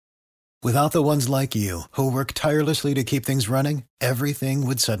Without the ones like you, who work tirelessly to keep things running, everything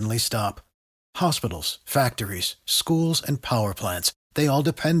would suddenly stop. Hospitals, factories, schools, and power plants, they all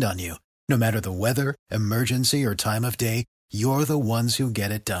depend on you. No matter the weather, emergency, or time of day, you're the ones who get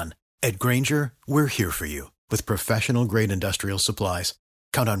it done. At Grainger, we're here for you with professional-grade industrial supplies.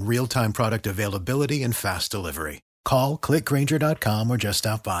 Count on real-time product availability and fast delivery. Call, click Grainger.com, or just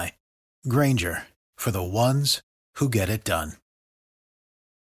stop by. Grainger, for the ones who get it done.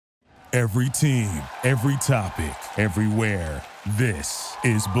 Every team, every topic, everywhere. This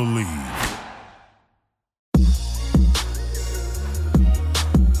is Believe.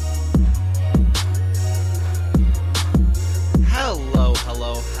 Hello,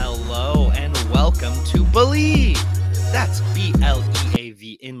 and welcome to Believe. That's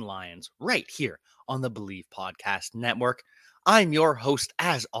BLEAV in Lions, right here on the Believe Podcast Network. I'm your host,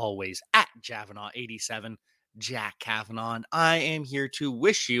 as always, at Javanaugh87, Jack Kavanaugh, and I am here to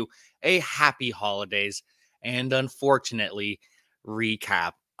wish you a happy holidays and, unfortunately,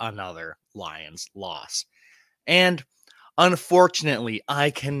 recap another Lions loss. And unfortunately, I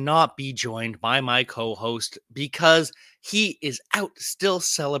cannot be joined by my co-host because he is out still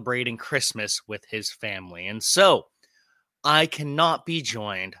celebrating Christmas with his family. And so I cannot be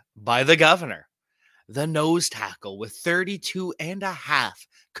joined by the governor, the nose tackle with 32 and a half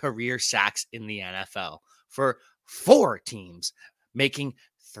career sacks in the NFL for 4 teams, making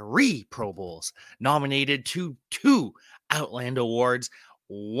 3 Pro Bowls, nominated to 2 Outland Awards,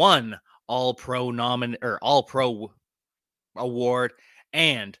 1 All-Pro award,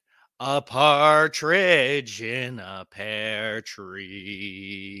 and a partridge in a pear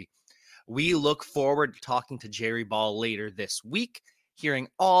tree. We look forward to talking to Jerry Ball later this week, hearing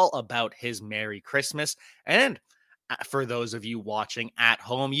all about his Merry Christmas. And for those of you watching at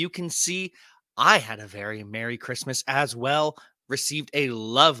home, you can see I had a very Merry Christmas as well. Received a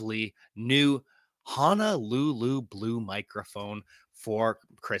lovely new Honolulu Blue microphone for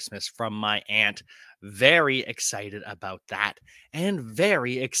Christmas from my aunt. Very excited about that, and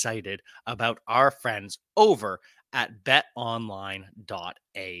very excited about our friends over at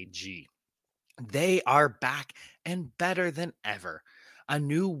betonline.ag. They are back and better than ever. A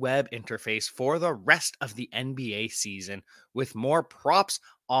new web interface for the rest of the NBA season with more props,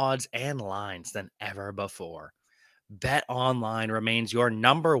 odds, and lines than ever before. BetOnline remains your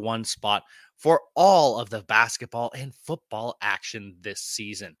number one spot for all of the basketball and football action this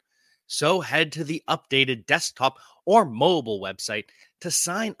season. So head to the updated desktop or mobile website to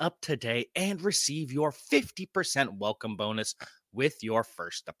sign up today and receive your 50% welcome bonus with your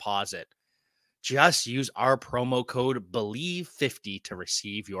first deposit. Just use our promo code BELIEVE50 to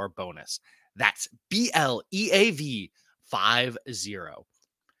receive your bonus. That's BLEAV50.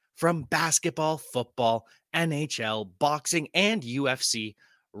 From basketball, football, NHL, boxing, and UFC,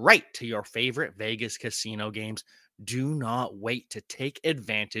 right to your favorite Vegas casino games, do not wait to take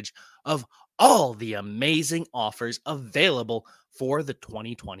advantage of all the amazing offers available for the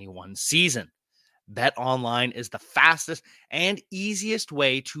 2021 season. BetOnline is the fastest and easiest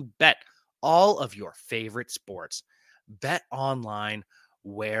way to bet all of your favorite sports. BetOnline,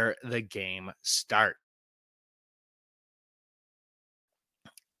 where the game starts.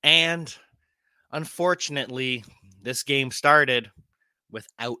 And unfortunately, this game started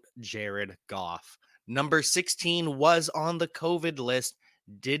without Jared Goff. Number 16 was on the COVID list,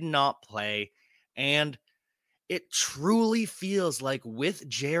 did not play, and it truly feels like with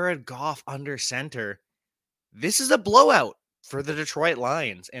Jared Goff under center, this is a blowout for the Detroit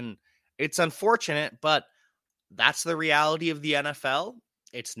Lions. And it's unfortunate, but that's the reality of the NFL.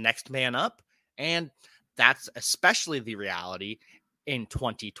 It's next man up, and that's especially the reality in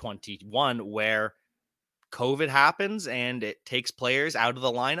 2021 where COVID happens and it takes players out of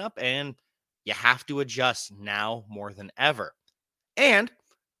the lineup and you have to adjust now more than ever. And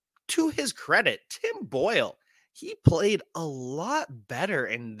to his credit, Tim Boyle, he played a lot better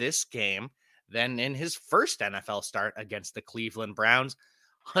in this game than in his first NFL start against the Cleveland Browns.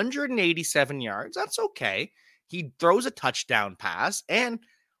 187 yards, that's okay. He throws a touchdown pass and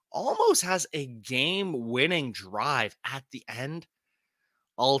almost has a game-winning drive at the end.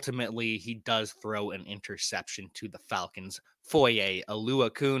 Ultimately, he does throw an interception to the Falcons' Foye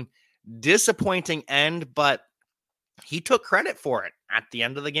Oluokun. Disappointing end, but he took credit for it at the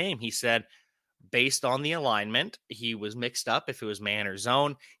end of the game. He said, based on the alignment, he was mixed up if it was man or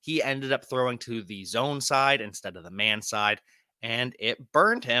zone. He ended up throwing to the zone side instead of the man side, and it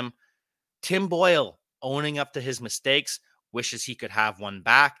burned him. Tim Boyle, owning up to his mistakes, wishes he could have one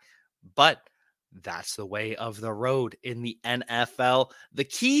back, but that's the way of the road in the NFL. The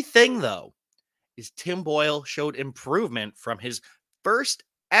key thing, though, is Tim Boyle showed improvement from his first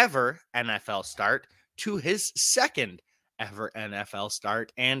ever NFL start to his second ever NFL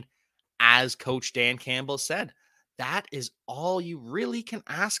start. And as Coach Dan Campbell said, that is all you really can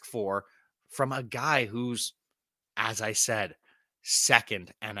ask for from a guy who's, as I said,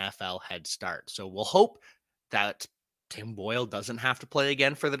 second NFL head start. So we'll hope that Tim Boyle doesn't have to play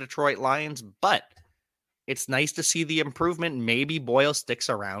again for the Detroit Lions, but it's nice to see the improvement. Maybe Boyle sticks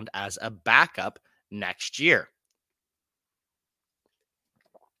around as a backup next year.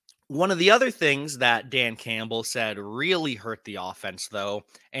 One of the other things that Dan Campbell said really hurt the offense, though,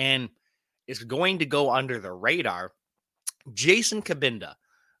 and is going to go under the radar, Jason Cabinda,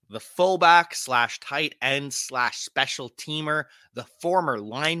 the fullback / tight end / special teamer, the former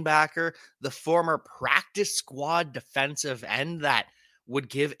linebacker, the former practice squad defensive end that would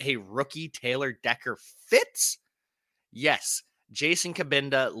give a rookie Taylor Decker fits. Yes, Jason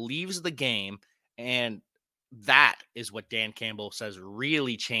Cabinda leaves the game, and that is what Dan Campbell says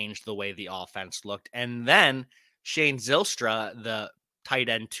really changed the way the offense looked. And then Shane Zylstra, the tight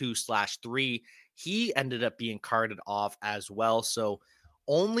end 2/3, he ended up being carted off as well. So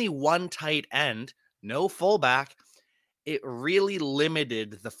only one tight end, no fullback. It really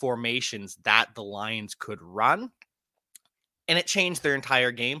limited the formations that the Lions could run, and it changed their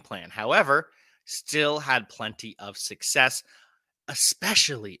entire game plan. However, still had plenty of success,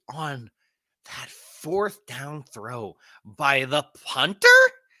 especially on that 4th down throw by the punter.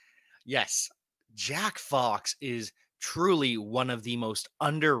 Yes, Jack Fox is truly one of the most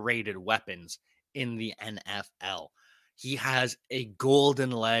underrated weapons in the NFL. He has a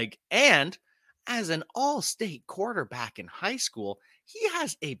golden leg, and as an all-state quarterback in high school, he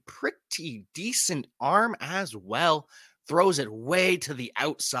has a pretty decent arm as well. Throws it way to the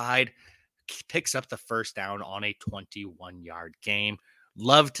outside, picks up the 1st down on a 21-yard game.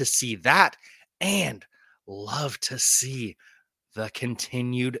 Love to see that, and love to see the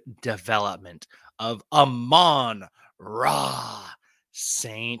continued development of Amon-Ra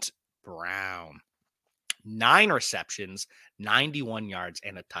St. Brown. 9 receptions, 91 yards,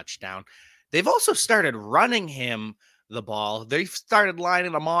 and a touchdown. They've also started running him the ball. They've started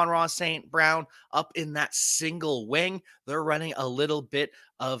lining Amon-Ra St. Brown up in that single wing. They're running a little bit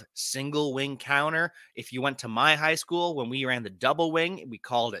of single wing counter. If you went to my high school, when we ran the double wing, we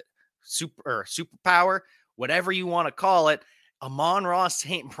called it superpower, whatever you want to call it. Amon-Ra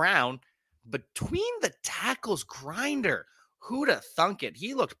St. Brown, between the tackles grinder. Who'd have thunk it?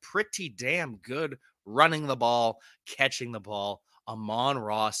 He looked pretty damn good running the ball, catching the ball.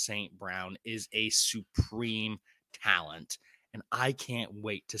 Amon-Ra St. Brown is a supreme talent, and I can't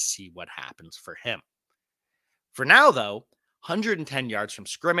wait to see what happens for him. For now, though, 110 yards from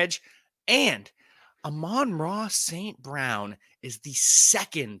scrimmage, and Amon-Ra St. Brown is the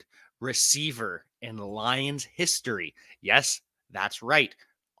second receiver in Lions history. Yes, that's right.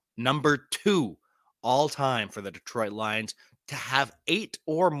 Number 2 all time for the Detroit Lions to have 8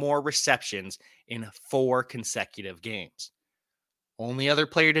 or more receptions in 4 consecutive games. Only other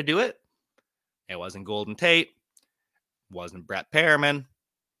player to do it? It wasn't Golden Tate, wasn't Brett Perriman,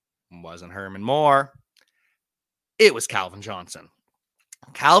 wasn't Herman Moore. It was Calvin Johnson.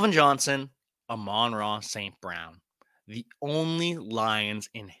 Calvin Johnson, Amon-Ra St. Brown, the only Lions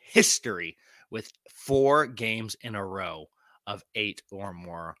in history with 4 games in a row of 8 or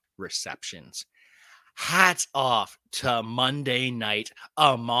more receptions. Hats off to Monday Night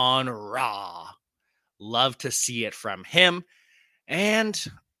Amon-Ra. Love to see it from him. And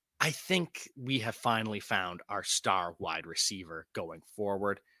I think we have finally found our star wide receiver going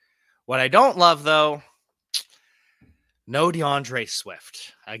forward. What I don't love, though, no DeAndre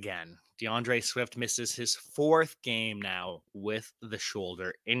Swift again. DeAndre Swift misses his 4th game now with the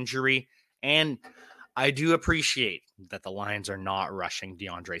shoulder injury. And I do appreciate that the Lions are not rushing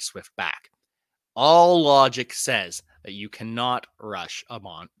DeAndre Swift back. All logic says that you cannot rush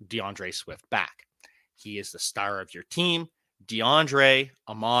DeAndre Swift back. He is the star of your team. DeAndre,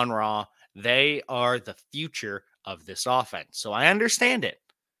 Amon-Ra, they are the future of this offense. So I understand it.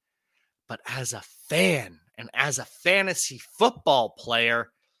 But as a fan and as a fantasy football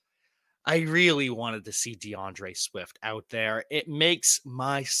player, I really wanted to see DeAndre Swift out there. It makes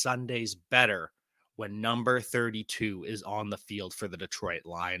my Sundays better when number 32 is on the field for the Detroit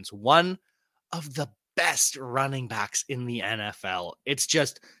Lions. One of the best running backs in the NFL. It's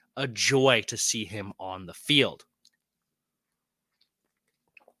just a joy to see him on the field.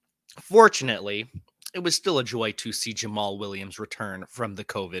 Fortunately, it was still a joy to see Jamal Williams return from the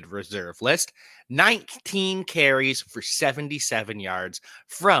COVID reserve list. 19 carries for 77 yards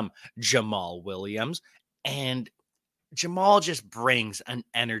from Jamal Williams. And Jamal just brings an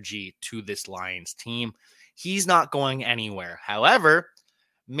energy to this Lions team. He's not going anywhere. However,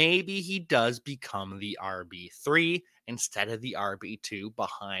 maybe he does become the RB3 instead of the RB2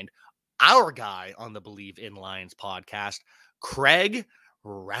 behind our guy on the Believe in Lions podcast, Craig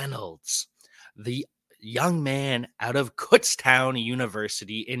Reynolds, the young man out of Kutztown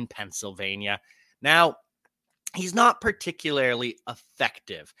University in Pennsylvania. Now, he's not particularly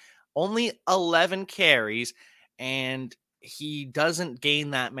effective, only 11 carries, and he doesn't gain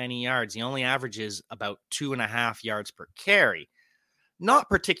that many yards. He only averages about 2.5 yards per carry. Not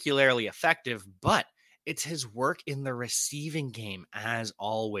particularly effective, but it's his work in the receiving game, as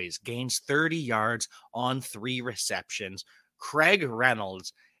always. Gains 30 yards on 3 receptions. Craig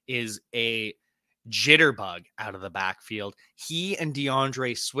Reynolds is a jitterbug out of the backfield. He and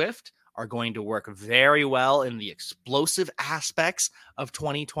DeAndre Swift are going to work very well in the explosive aspects of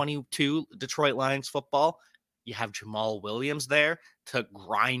 2022 Detroit Lions football. You have Jamal Williams there to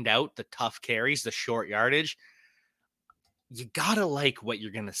grind out the tough carries, the short yardage. You gotta like what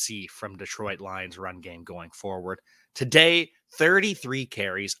you're going to see from Detroit Lions run game going forward. Today, 33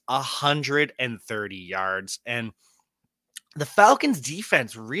 carries, 130 yards, and the Falcons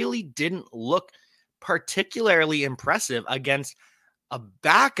defense really didn't look particularly impressive against a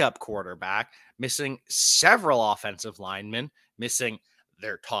backup quarterback, missing several offensive linemen, missing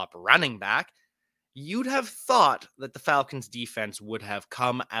their top running back. You'd have thought that the Falcons defense would have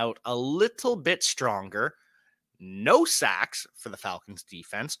come out a little bit stronger. No sacks for the Falcons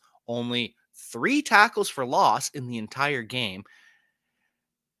defense, only 3 tackles for loss in the entire game.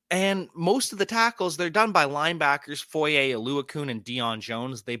 And most of the tackles, they're done by linebackers, Foye Oluokun and Deion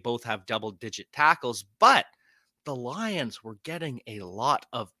Jones. They both have double-digit tackles, but the Lions were getting a lot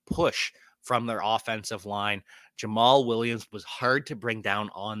of push from their offensive line. Jamal Williams was hard to bring down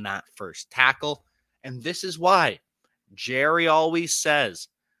on that first tackle, and this is why Jerry always says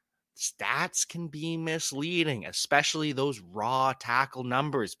stats can be misleading, especially those raw tackle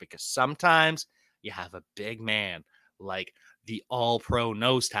numbers, because sometimes you have a big man like the all-pro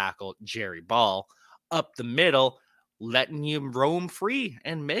nose tackle, Jerry Ball, up the middle, letting you roam free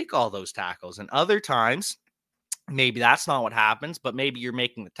and make all those tackles. And other times, maybe that's not what happens, but maybe you're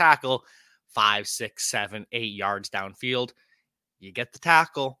making the tackle 5, 6, 7, 8 yards downfield. You get the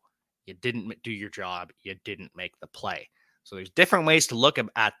tackle. You didn't do your job. You didn't make the play. So there's different ways to look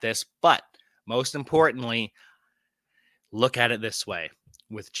at this, but most importantly, look at it this way.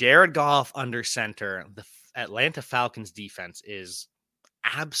 With Jared Goff under center, the Atlanta Falcons defense is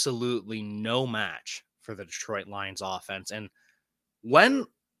absolutely no match for the Detroit Lions offense. And when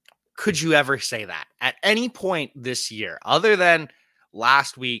could you ever say that? At any point this year, other than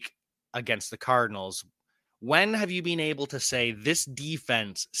last week against the Cardinals, when have you been able to say this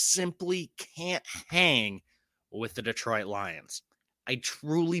defense simply can't hang with the Detroit Lions? I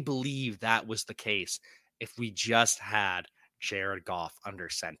truly believe that was the case if we just had Jared Goff under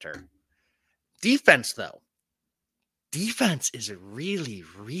center. Defense, though. Defense is really,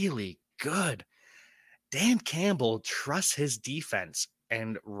 really good. Dan Campbell trusts his defense,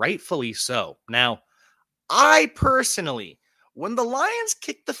 and rightfully so. Now, I personally, when the Lions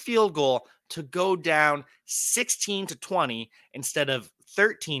kicked the field goal to go down 16-20 instead of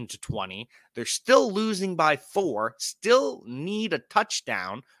 13-20, they're still losing by 4, still need a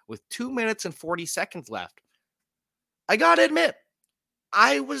touchdown with 2 minutes and 40 seconds left. I gotta admit,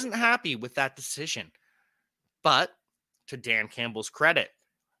 I wasn't happy with that decision. But to Dan Campbell's credit,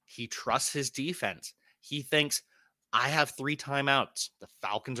 he trusts his defense. He thinks, I have 3 timeouts. The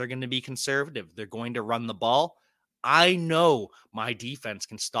Falcons are going to be conservative. They're going to run the ball. I know my defense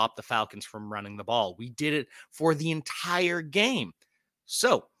can stop the Falcons from running the ball. We did it for the entire game.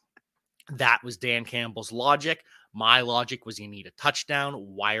 So that was Dan Campbell's logic. My logic was you need a touchdown.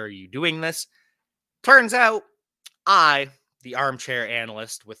 Why are you doing this? Turns out I, the armchair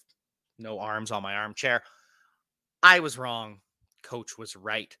analyst with no arms on my armchair, I was wrong. Coach was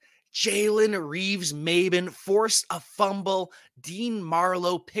right. Jalen Reeves-Maybin forced a fumble. Dean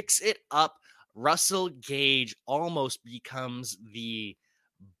Marlowe picks it up. Russell Gage almost becomes the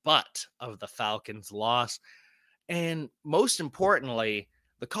butt of the Falcons' loss. And most importantly,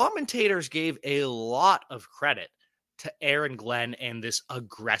 the commentators gave a lot of credit to Aaron Glenn and this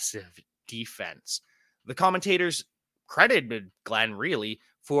aggressive defense. The commentators credited Glenn really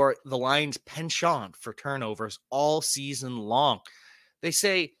for the Lions' penchant for turnovers all season long. They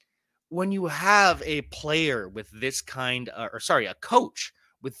say when you have a player with this kind a coach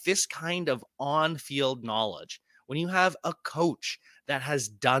with this kind of on-field knowledge, when you have a coach that has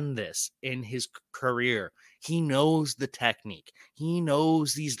done this in his career, he knows the technique. He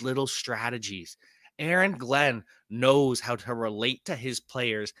knows these little strategies. Aaron Glenn knows how to relate to his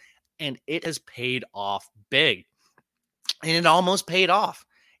players, and it has paid off big. And it almost paid off.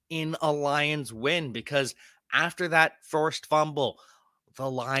 in a Lions win, because after that forced fumble, the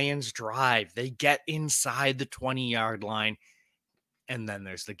Lions drive. They get inside the 20-yard line, and then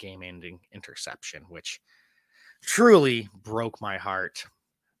there's the game-ending interception, which truly broke my heart.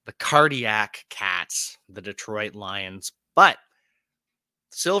 The cardiac cats, the Detroit Lions. But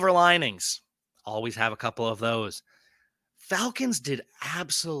silver linings, always have a couple of those. Falcons did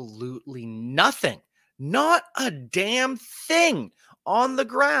absolutely nothing, not a damn thing on the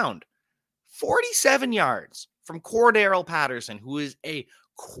ground. 47 yards from Cordarrelle Patterson, who is a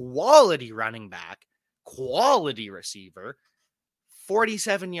quality running back, quality receiver.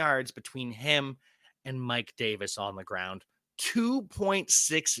 47 yards between him and Mike Davis on the ground.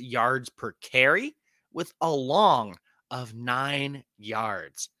 2.6 yards per carry with a long of 9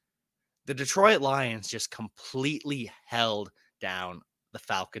 yards. The Detroit Lions just completely held down the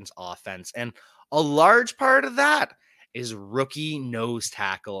Falcons offense. And a large part of that is rookie nose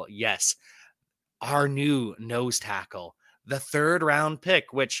tackle. Yes, our new nose tackle, the 3rd round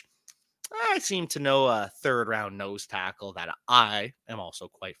pick, which I seem to know a 3rd round nose tackle that I am also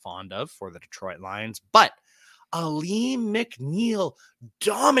quite fond of for the Detroit Lions. But Alim McNeill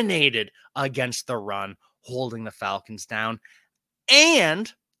dominated against the run, holding the Falcons down.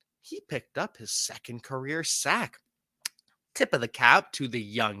 And he picked up his 2nd career sack. Tip of the cap to the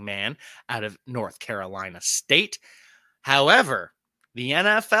young man out of North Carolina State. However, the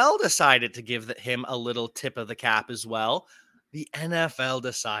NFL decided to give him a little tip of the cap as well. The NFL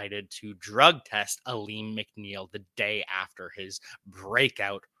decided to drug test Alim McNeill the day after his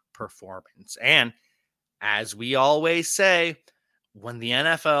breakout performance. And as we always say, when the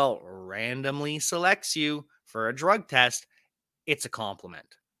NFL randomly selects you for a drug test, it's a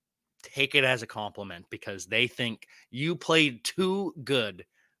compliment. Take it as a compliment, because they think you played too good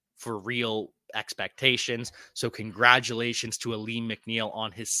for real expectations. So congratulations to Alim McNeill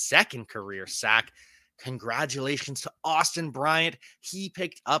on his 2nd career sack. Congratulations to Austin Bryant. He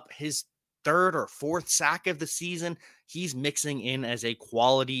picked up his 3rd or 4th sack of the season. He's mixing in as a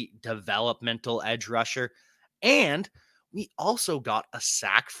quality developmental edge rusher. And we also got a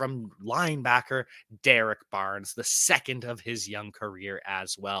sack from linebacker Derek Barnes, the 2nd of his young career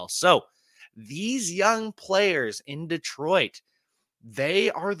as well. So these young players in Detroit, they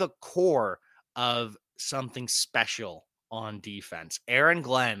are the core of something special on defense. Aaron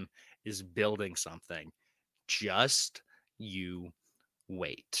Glenn is building something. Just you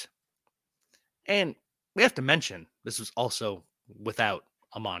wait. And we have to mention, this was also without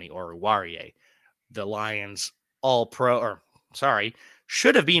Amani Oruwariye. The Lions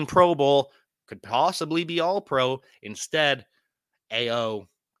should have been Pro Bowl, could possibly be All Pro. Instead, AO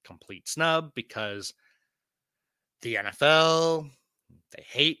complete snub, because the NFL, they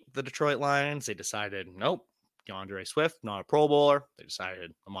hate the Detroit Lions. They decided, nope, DeAndre Swift, not a Pro Bowler. They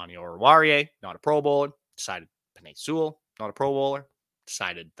decided Amani Oruwariye, not a Pro Bowler. Decided Penei Sewell, not a Pro Bowler.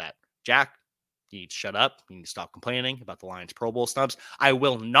 Decided that Jack, you need to shut up. You need to stop complaining about the Lions Pro Bowl snubs. I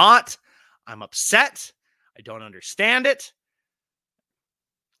will not. I'm upset. I don't understand it.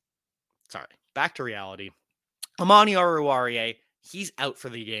 Sorry. Back to reality. Amani Oruwariye, he's out for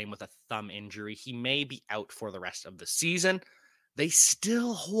the game with a thumb injury. He may be out for the rest of the season. They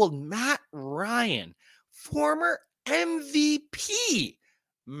still hold Matt Ryan, former MVP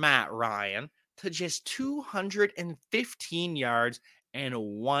Matt Ryan, to just 215 yards and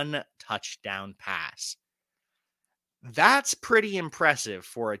 1 touchdown pass. That's pretty impressive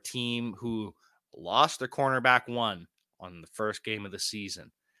for a team who lost their cornerback 1 on the first game of the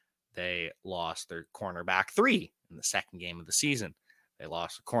season. They lost their cornerback 3 in the second game of the season. They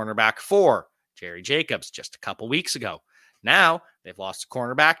lost the cornerback 4, Jerry Jacobs, just a couple weeks ago. Now they've lost the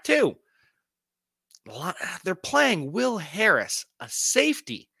cornerback 2. They're playing Will Harris, a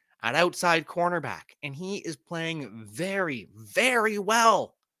safety, at outside cornerback, and he is playing very, very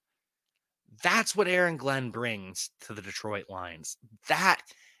well. That's what Aaron Glenn brings to the Detroit Lions. That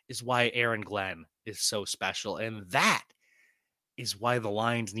is why Aaron Glenn is so special, and that is why the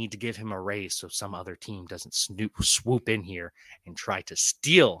Lions need to give him a raise so some other team doesn't swoop in here and try to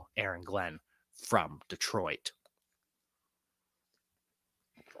steal Aaron Glenn from Detroit.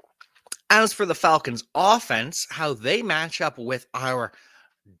 As for the Falcons' offense, how they match up with our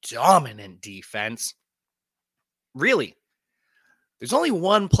dominant defense, really, there's only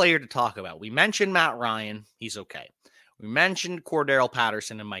one player to talk about. We mentioned Matt Ryan. He's okay. We mentioned Cordarrelle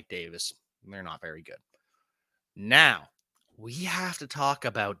Patterson and Mike Davis. They're not very good. Now, we have to talk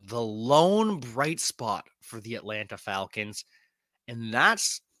about the lone bright spot for the Atlanta Falcons, and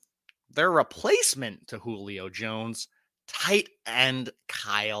that's their replacement to Julio Jones, tight end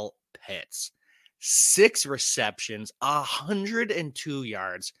Kyle Pitts. 6 receptions, 102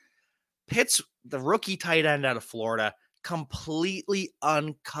 yards, Pitts, the rookie tight end out of Florida, completely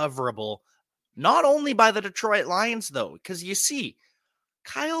uncoverable, not only by the Detroit Lions, though, because you see,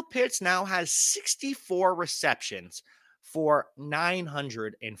 Kyle Pitts now has 64 receptions for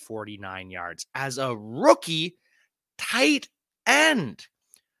 949 yards as a rookie tight end.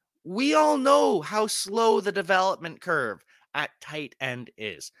 We all know how slow the development curve at tight end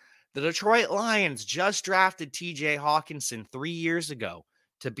is. The Detroit Lions just drafted TJ Hawkinson 3 years ago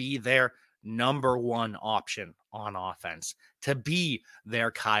to be their number one option on offense, to be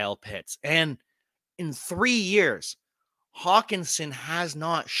their Kyle Pitts. And in 3 years, Hawkinson has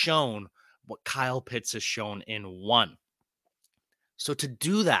not shown what Kyle Pitts has shown in one. So to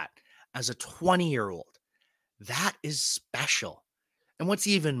do that as a 20-year-old, that is special. And what's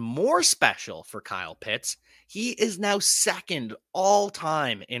even more special for Kyle Pitts, he is now second all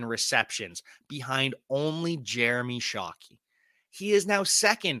time in receptions behind only Jeremy Shockey. He is now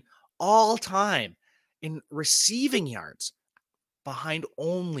second all time in receiving yards behind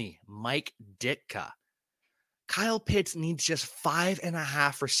only Mike Ditka. Kyle Pitts needs just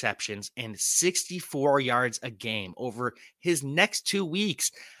 5.5 receptions and 64 yards a game over his next 2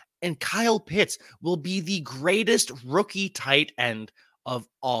 weeks. And Kyle Pitts will be the greatest rookie tight end of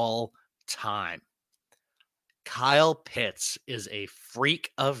all time. Kyle Pitts is a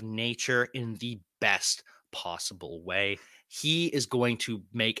freak of nature in the best possible way. He is going to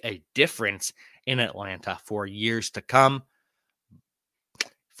make a difference in Atlanta for years to come.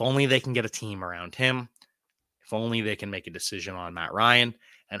 If only they can get a team around him. If only they can make a decision on Matt Ryan.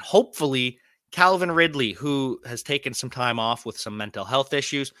 And hopefully Calvin Ridley, who has taken some time off with some mental health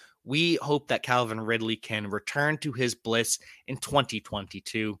issues, we hope that Calvin Ridley can return to his bliss in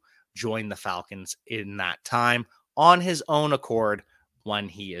 2022, join the Falcons in that time on his own accord when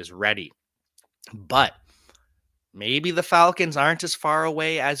he is ready. But maybe the Falcons aren't as far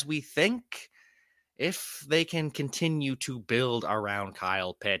away as we think if they can continue to build around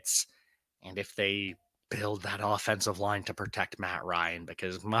Kyle Pitts and if they build that offensive line to protect Matt Ryan,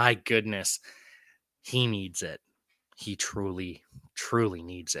 because my goodness, he needs it. He truly, truly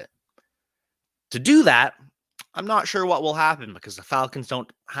needs it. To do that, I'm not sure what will happen because the Falcons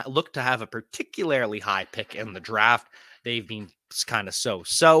don't look to have a particularly high pick in the draft. They've been kind of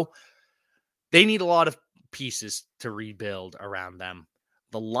so. They need a lot of pieces to rebuild around them.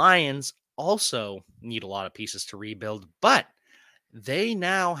 The Lions also need a lot of pieces to rebuild, but they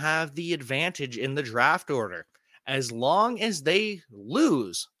now have the advantage in the draft order. As long as they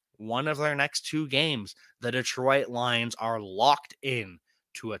lose one of their next 2 games, the Detroit Lions are locked in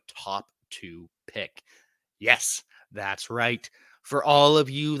to a top 2 pick. Yes, that's right. For all of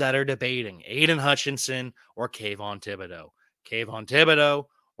you that are debating Aiden Hutchinson or Kayvon Thibodeau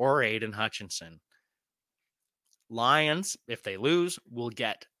or Aiden Hutchinson, Lions, if they lose, will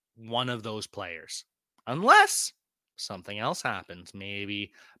get one of those players. Unless something else happens.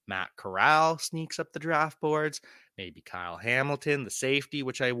 Maybe Matt Corral sneaks up the draft boards. Maybe Kyle Hamilton, the safety,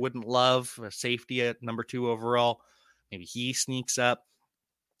 which I wouldn't love, a safety at number 2 overall. Maybe he sneaks up.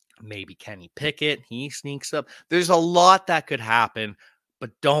 Maybe Kenny Pickett, he sneaks up. There's a lot that could happen,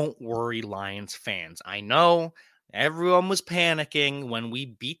 but don't worry, Lions fans. I know everyone was panicking when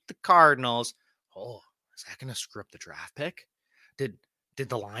we beat the Cardinals. Oh, is that going to screw up the draft pick? Did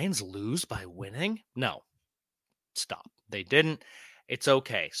the Lions lose by winning? No. Stop. They didn't. It's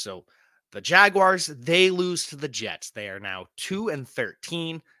okay. So the Jaguars, they lose to the Jets. They are now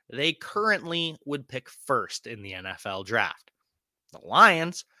 2-13. They currently would pick first in the NFL draft. The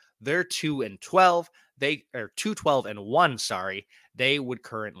Lions, they're 2-12. They are 2-12-1, sorry. They would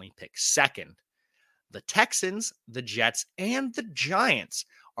currently pick second. The Texans, the Jets, and the Giants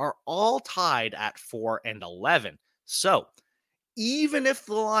are all tied at 4-11. So even if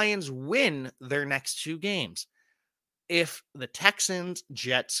the Lions win their next 2 games, if the Texans,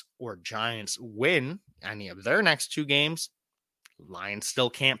 Jets, or Giants win any of their next 2 games, Lions still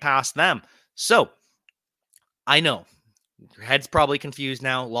can't pass them. So I know your head's probably confused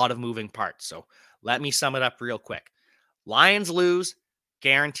now, a lot of moving parts. So let me sum it up real quick. Lions lose,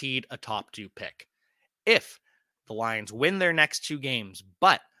 guaranteed a top 2 pick. If the Lions win their next 2 games,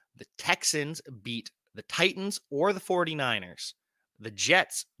 but the Texans beat the Titans or the 49ers, the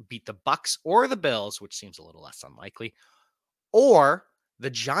Jets beat the Bucks or the Bills, which seems a little less unlikely, or the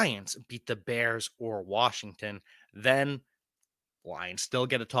Giants beat the Bears or Washington, then Lions still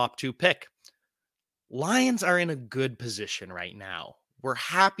get a top 2 pick. Lions are in a good position right now. We're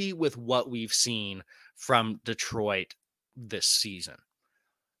happy with what we've seen from Detroit this season.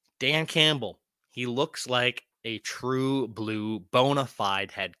 Dan Campbell, he looks like a true blue bona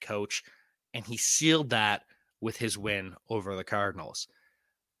fide head coach, and he sealed that with his win over the Cardinals.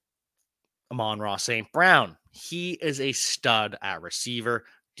 Amon-Ra St. Brown, he is a stud at receiver.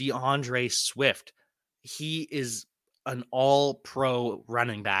 DeAndre Swift, he is an all-pro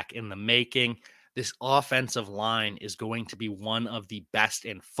running back in the making. This offensive line is going to be one of the best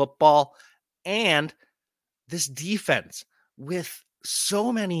in football. And this defense, with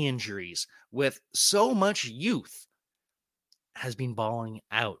so many injuries, with so much youth, has been balling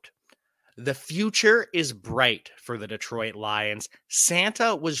out. The future is bright for the Detroit Lions.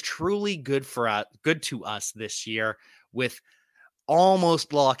 Santa was truly good to us this year, with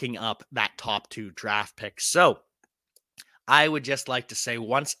almost locking up that top 2 draft pick. So I would just like to say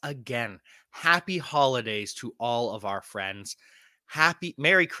once again, happy holidays to all of our friends.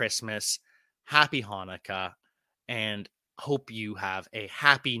 Merry Christmas, happy Hanukkah, and hope you have a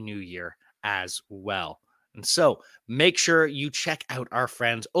happy new year as well. And so make sure you check out our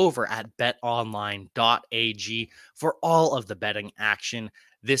friends over at betonline.ag for all of the betting action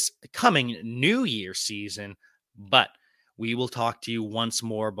this coming New Year season. But we will talk to you once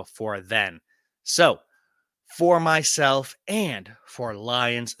more before then. So for myself and for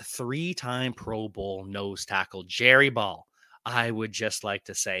Lions 3-time Pro Bowl nose tackle Jerry Ball, I would just like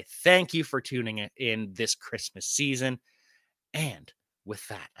to say thank you for tuning in this Christmas season. And with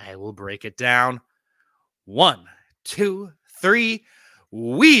that, I will break it down. 1, 2, 3.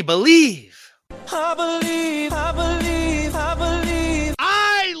 We believe. I believe, I believe, I believe.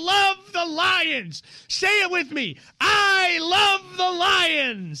 I love the Lions. Say it with me. I love the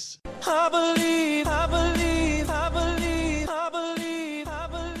Lions. I believe, I believe, I believe, I believe, I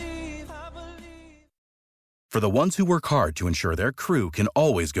believe, I believe. For the ones who work hard to ensure their crew can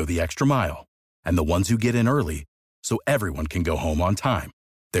always go the extra mile, and the ones who get in early so everyone can go home on time,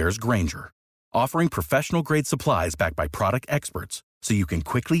 there's Grainger, offering professional-grade supplies backed by product experts so you can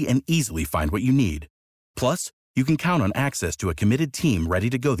quickly and easily find what you need. Plus, you can count on access to a committed team ready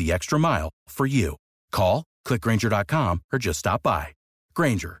to go the extra mile for you. Call, click Grainger.com, or just stop by.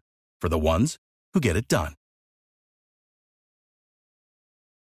 Grainger, for the ones who get it done.